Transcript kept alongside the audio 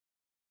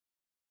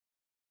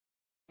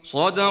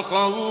صدق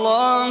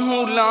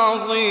الله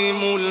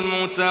العظيم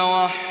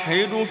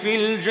المتوحد في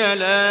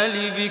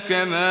الجلال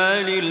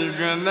بكمال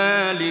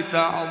الجمال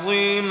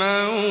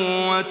تعظيما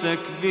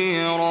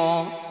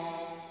وتكبيرا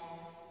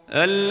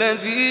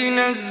الذي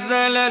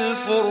نزل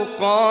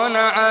الفرقان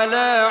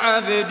على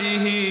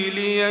عبده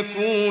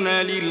ليكون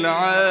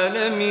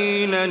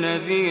للعالمين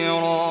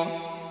نذيرا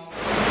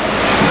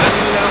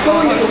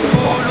بلغ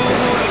رسوله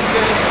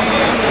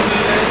الكريم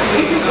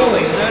الذي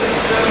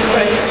أرسلته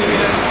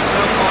إلى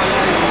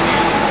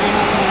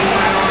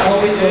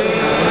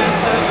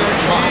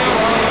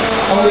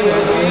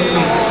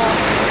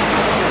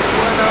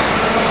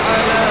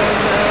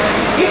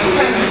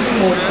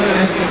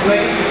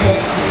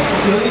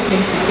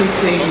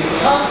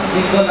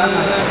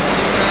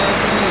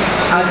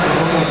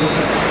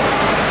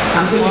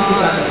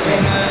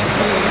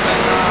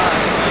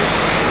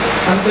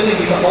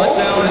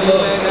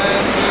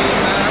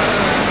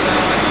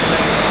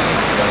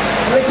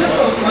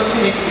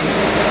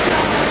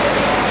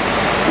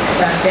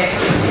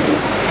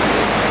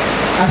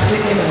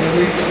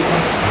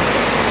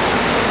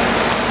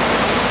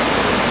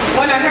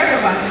When I heard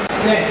about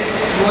it,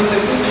 it was a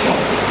good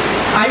shock.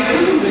 I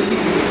couldn't believe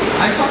it.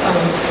 I thought I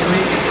was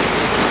dreaming.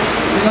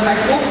 Because I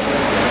spoke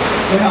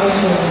when I was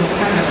from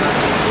Canada.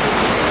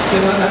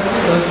 Because I thought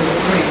it was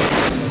great.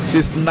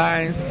 She's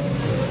nice,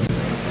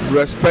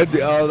 respect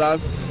the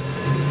elders,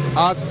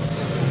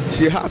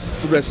 she has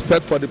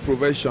respect for the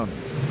profession.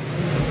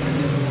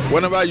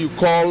 Whenever you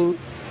call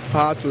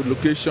her to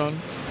location,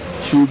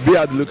 she will be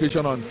at the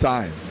location on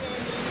time.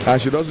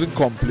 And she doesn't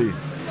complain.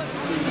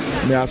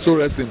 May her soul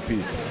rest in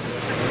peace.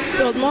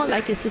 It was more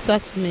like a sister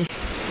to me.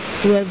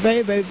 We were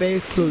very, very,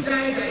 very close.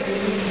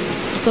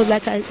 So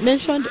like I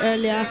mentioned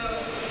earlier,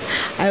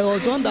 I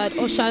was one that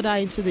ushered her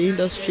into the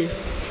industry.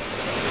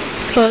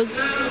 Because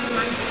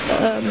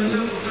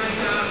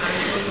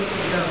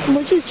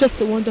Moji is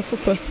just a wonderful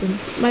person.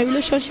 My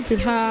relationship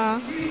with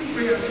her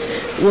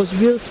was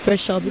real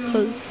special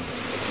because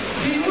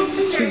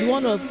she's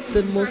one of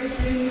the most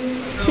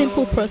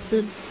simple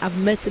person I've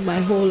met in my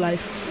whole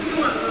life.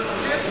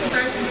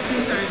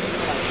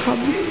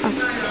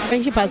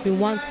 Friendship has been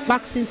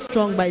waxing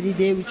strong by the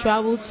day. We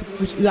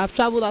have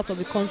traveled out of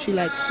the country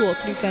like 2 or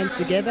 3 times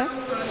together.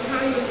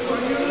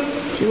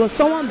 She was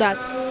someone that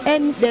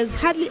there's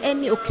hardly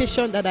any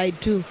occasion that I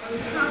do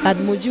that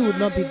Moji would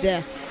not be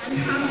there.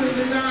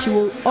 She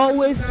will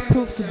always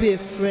prove to be a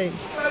friend.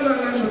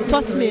 She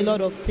taught me a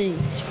lot of things.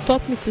 She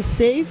taught me to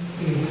save.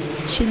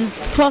 She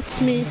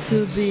taught me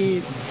to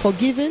be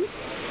forgiving.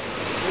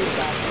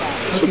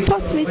 She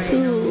taught me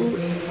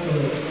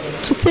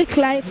to take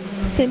life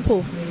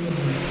simple.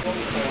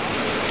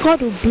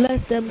 God will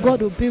bless them.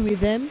 God will be with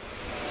them.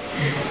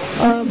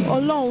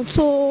 Ọlọ́run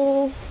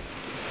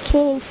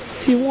tó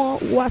fi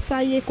wọ́n wá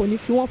sáyé kò ní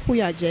fi wọ́n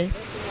fúyà jẹ.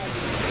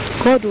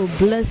 God will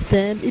bless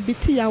them. Ibi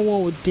tí ìyà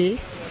wọn ò dé,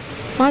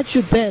 wọ́n á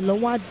jù bẹ́ẹ̀ lọ,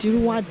 wọ́n á dirú,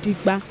 wọ́n á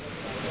digba.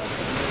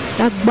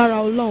 Lágbára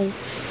Ọlọ́run,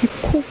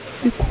 ikú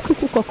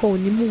kíkú kankan ò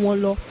ní mú wọn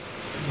lọ.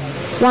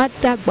 Wọ́n á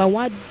dàgbà,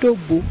 wọ́n á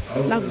dògbò.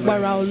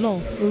 Lágbára Ọlọ́run,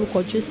 lórúkọ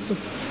Jésù.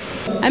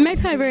 I met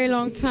her a very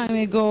long time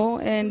ago,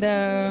 and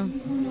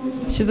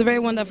she's a very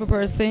wonderful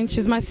person.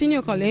 She's my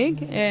senior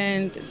colleague,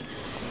 and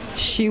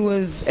she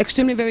was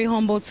extremely very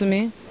humble to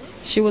me.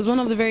 She was one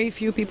of the very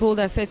few people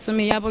that said to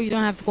me, "Yeah, but you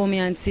don't have to call me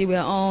auntie,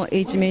 we're all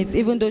age mates,"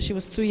 even though she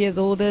was 2 years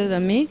older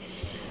than me.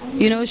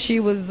 You know,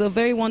 she was a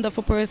very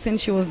wonderful person.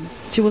 She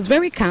was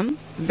very calm,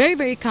 very,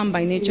 very calm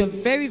by nature,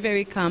 very,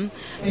 very calm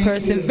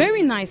person,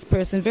 very nice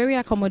person, very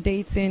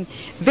accommodating,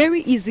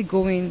 very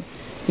easygoing,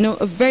 you know,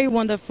 a very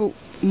wonderful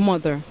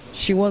mother.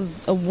 She was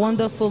a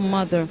wonderful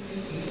mother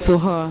to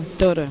her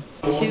daughter.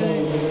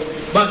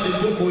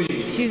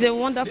 She's a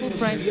wonderful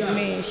friend to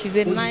me. She's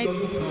a nice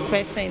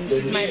person.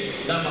 She's my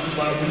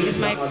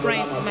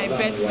friend, she's my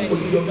best friend.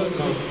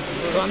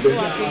 So I'm so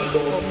happy for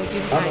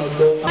Moji's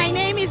life. My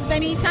name is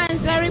Benita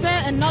Nzeribe,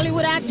 a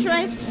Nollywood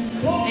actress.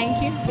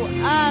 Thank you.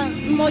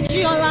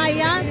 Moji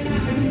Olaiya.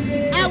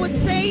 I would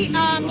say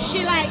I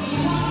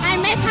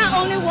met her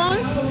only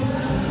once.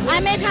 I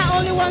met her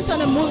only once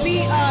on a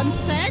movie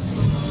set.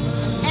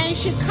 And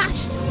she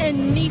catched a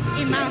nip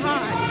in my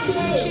heart.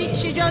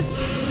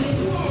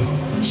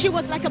 She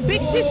was like a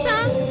big sister,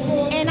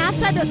 and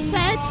after the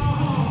set,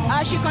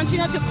 she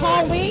continued to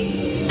call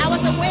me. I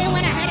was away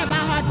when I heard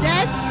about her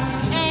death,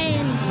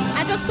 and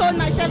I just told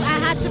myself I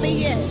had to be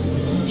here.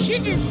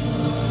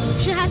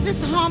 She has this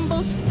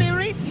humble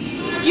spirit.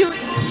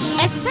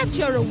 Except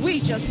you're a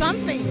witch or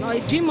something, or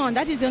a demon,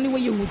 that is the only way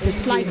you would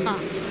dislike her.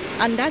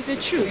 And that's the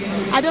truth.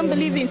 I don't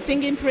believe in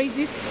singing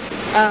praises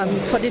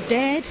for the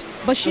dead,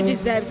 but she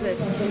deserves it.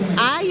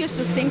 I used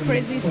to sing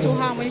praises to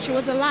her when she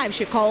was alive.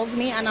 She calls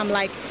me and I'm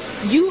like,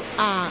 "You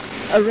are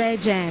a rare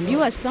gem.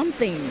 You are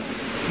something.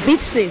 Big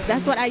sis."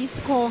 That's what I used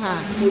to call her.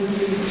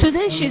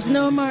 Today she's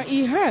no more.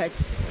 It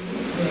hurts.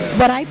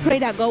 But I pray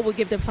that God will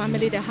give the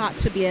family the heart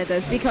to bear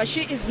this, because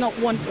she is not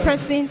one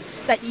person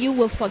that you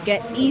will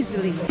forget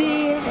easily.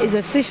 She is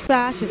a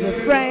sister, she's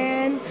a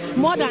friend,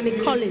 more than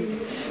a colleague.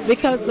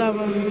 because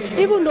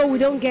even though we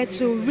don't get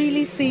to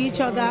really see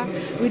each other,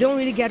 we don't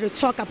really get to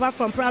talk apart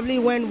from probably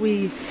when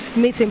we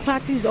meet in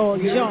parties or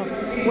job,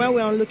 when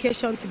we're on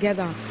location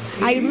together.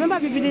 I remember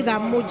vividly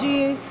that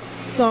Moji,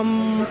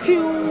 some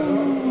few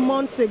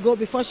months ago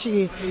before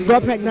she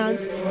got pregnant,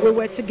 we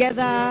were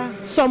together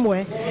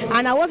somewhere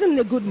and I wasn't in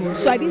a good mood,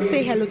 so I didn't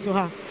say hello to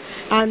her.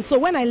 And so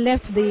when I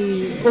left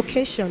the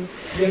occasion,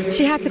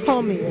 she had to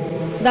call me.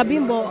 That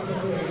Bimbo,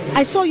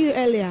 I saw you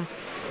earlier.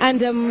 And,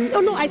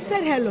 oh no, I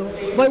said hello,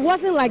 but it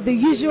wasn't like the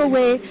usual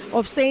way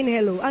of saying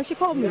hello. And she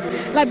called me,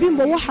 like,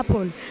 Bimbo, what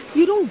happened?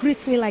 You don't greet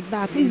me like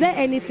that. Is there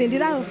anything?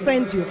 Did I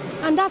offend you?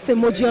 And that's a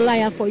Moji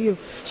Olaiya for you.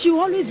 She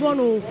always want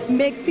to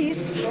make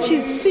peace.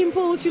 She's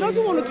simple. She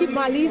doesn't want to keep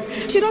malice.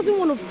 She doesn't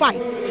want to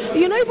fight.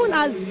 You know, even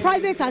as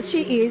private as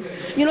she is,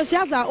 you know, she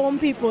has her own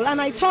people.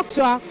 And I talk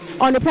to her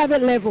on a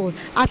private level,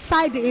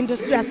 aside the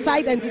industry,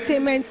 aside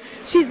entertainment.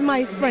 She's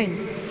my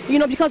friend, you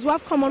know, because we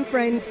have common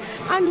friends.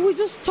 And we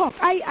just talk.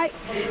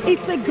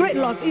 It's a great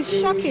loss. It's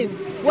shocking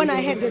when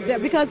I heard it there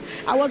because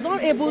I was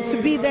not able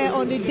to be there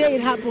on the day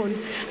it happened.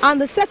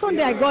 And the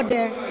second day I got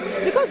there,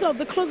 because of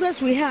the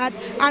closeness we had,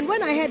 and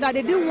when I heard that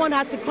they didn't want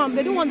her to come,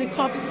 they didn't want the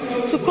cops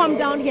to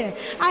come down here,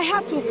 I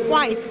had to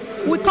fight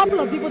with a couple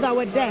of people that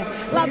were there.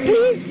 Like,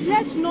 please,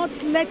 let's not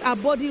let our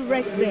body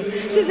rest there.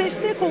 She's a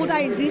stakeholder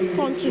in this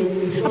country.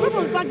 Apart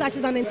from the fact that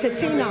she's an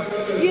entertainer,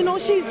 you know,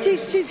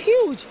 she's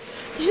huge.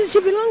 She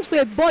belongs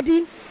to a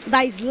body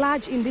that is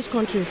large in this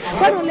country.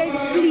 But ladies,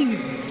 please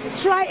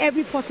try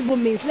every possible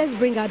means. Let's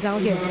bring her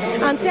down here.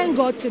 And thank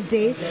God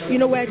today, you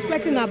know, we're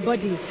expecting her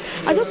body.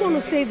 I just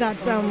want to say that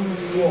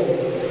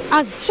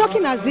as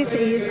shocking as this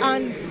is,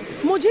 and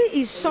Moji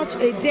is such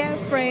a dear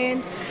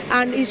friend,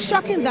 and it's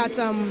shocking that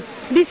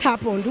this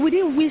happened. We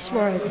didn't wish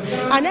for it.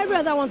 And every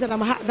other one that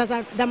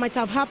might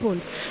have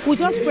happened, we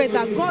just pray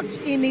that God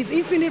in His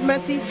infinite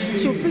mercy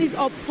should please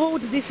uphold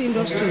this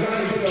industry.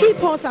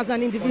 Keep us as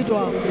an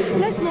individual.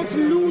 Let's not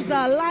lose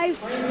our lives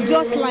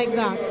just like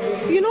that.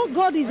 You know,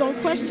 God is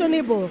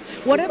unquestionable.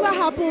 Whatever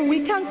happened,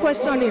 we can't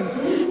question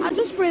Him. I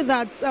just pray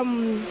that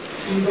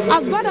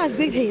as bad as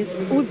this is,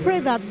 we pray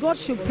that God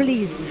should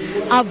please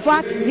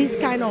avert this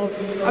kind of,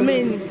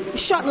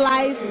 short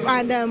life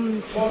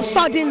and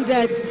sudden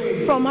death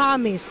from her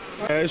midst.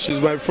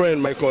 She's my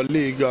friend, my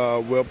colleague.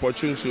 We're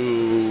opportune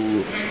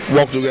to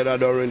work together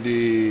during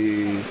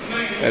the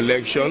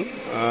election,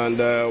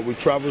 and we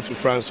traveled to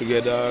France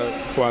together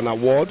for an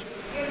award.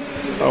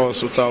 That was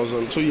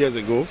 2 years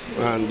ago,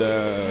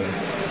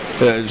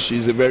 and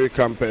she's a very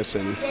calm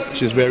person.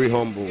 She's very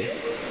humble.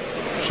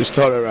 She's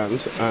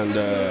tolerant, and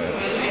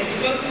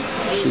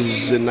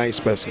she's a nice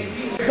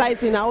person.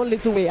 Right in her own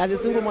little way as a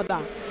single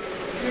mother.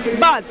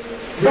 But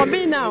for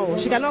me now,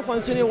 she cannot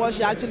continue what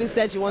she actually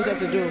said she wanted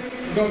to do.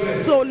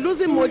 So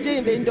losing Moji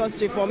in the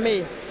industry for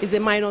me is a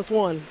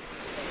 -1.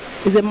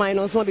 It's a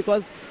 -1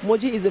 because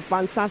Moji is a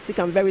fantastic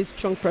and very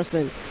strong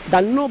person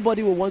that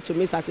nobody will want to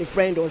meet as a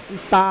friend or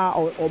sister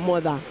or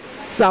mother.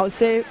 So I would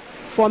say,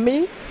 for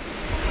me,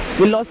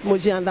 we lost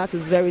Moji, and that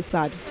is very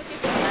sad.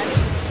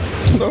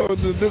 No,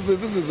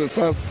 this is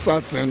a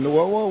sad thing.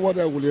 What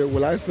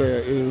will I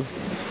say is,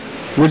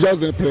 we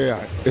just need prayer.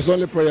 It's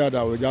only prayer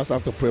that we just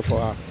have to pray for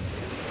her.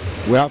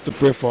 We have to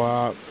pray for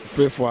her,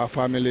 pray for her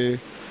family,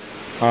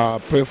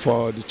 pray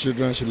for the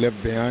children she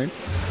left behind,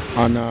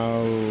 and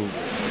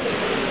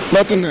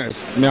nothing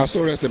else. May her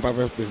soul rest in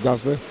perfect peace.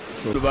 That's it.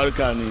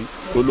 Olùbáríkà ni,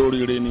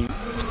 olóríire ni,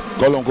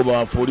 k'Ọlọ́run kó bá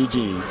wa foríjì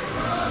yín,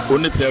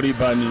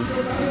 onítẹríba ni,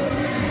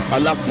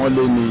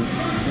 alápọ̀nlé ni,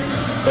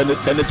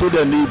 ẹni tó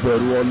dẹ̀ ní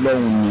ìbẹ̀rù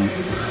Ọlọ́run ni,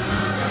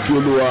 kí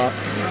Olúwa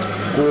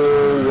kó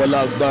wọlá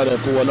agbára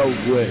kó wọlá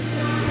ògo ẹ̀,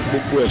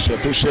 gbogbo ẹ̀ṣẹ̀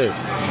tó ṣẹ̀,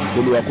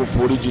 Olúwa kó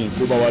foríjì,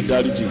 kó bá wa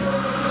dáríjì,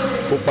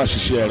 kó pa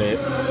ṣìṣe rẹ̀,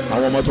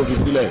 àwọn ọmọ tó fi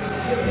sílẹ̀,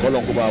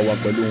 k'Ọlọ́run kó bá wa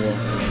pẹ̀lú wọn.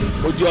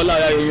 Ó jẹ́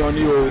Olaiya èèyàn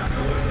ni o,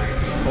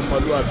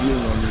 ọmọlúwàbí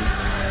èèyàn ni,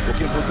 kò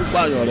kí n fojú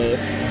pààyàn rẹ̀,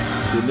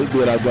 kò ní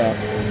gbéraga,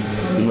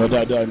 èèyàn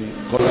dáadáa ni.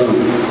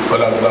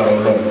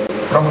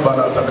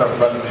 ربنا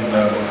تقبل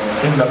منا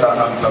إنك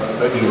أنت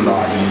السميع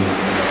العليم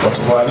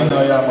وتب علينا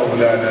يا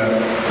مولانا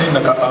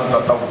إنك أنت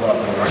التواب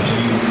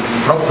الرحيم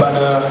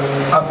ربنا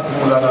أتم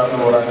لنا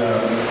نورنا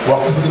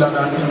واغفر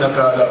لنا إنك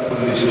على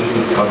كل شيء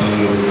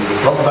قدير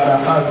ربنا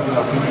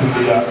آتنا في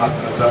الدنيا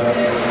حسنة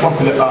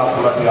وفي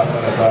الآخرة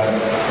حسنة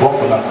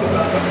وقنا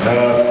عذاب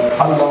النار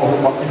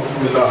اللهم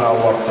اغفر لها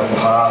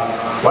وارحمها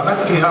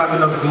ونقها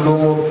من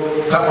الذنوب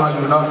كما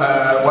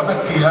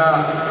ونقها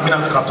من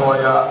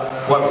الخطايا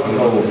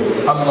والذنوب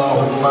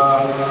اللهم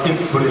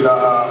اغفر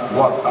لها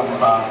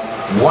وارحمها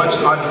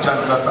واجعل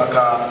جنتك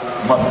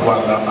مثوى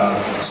لها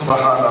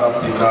سبحان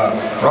ربك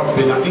رب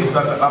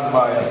العزة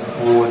عما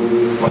يصفون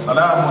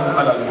وسلام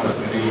على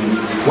المرسلين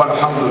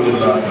والحمد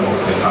لله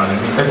رب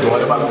العالمين. ادعوا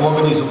لمن هو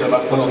بدي سكبا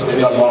كل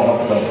الله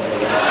اكبر.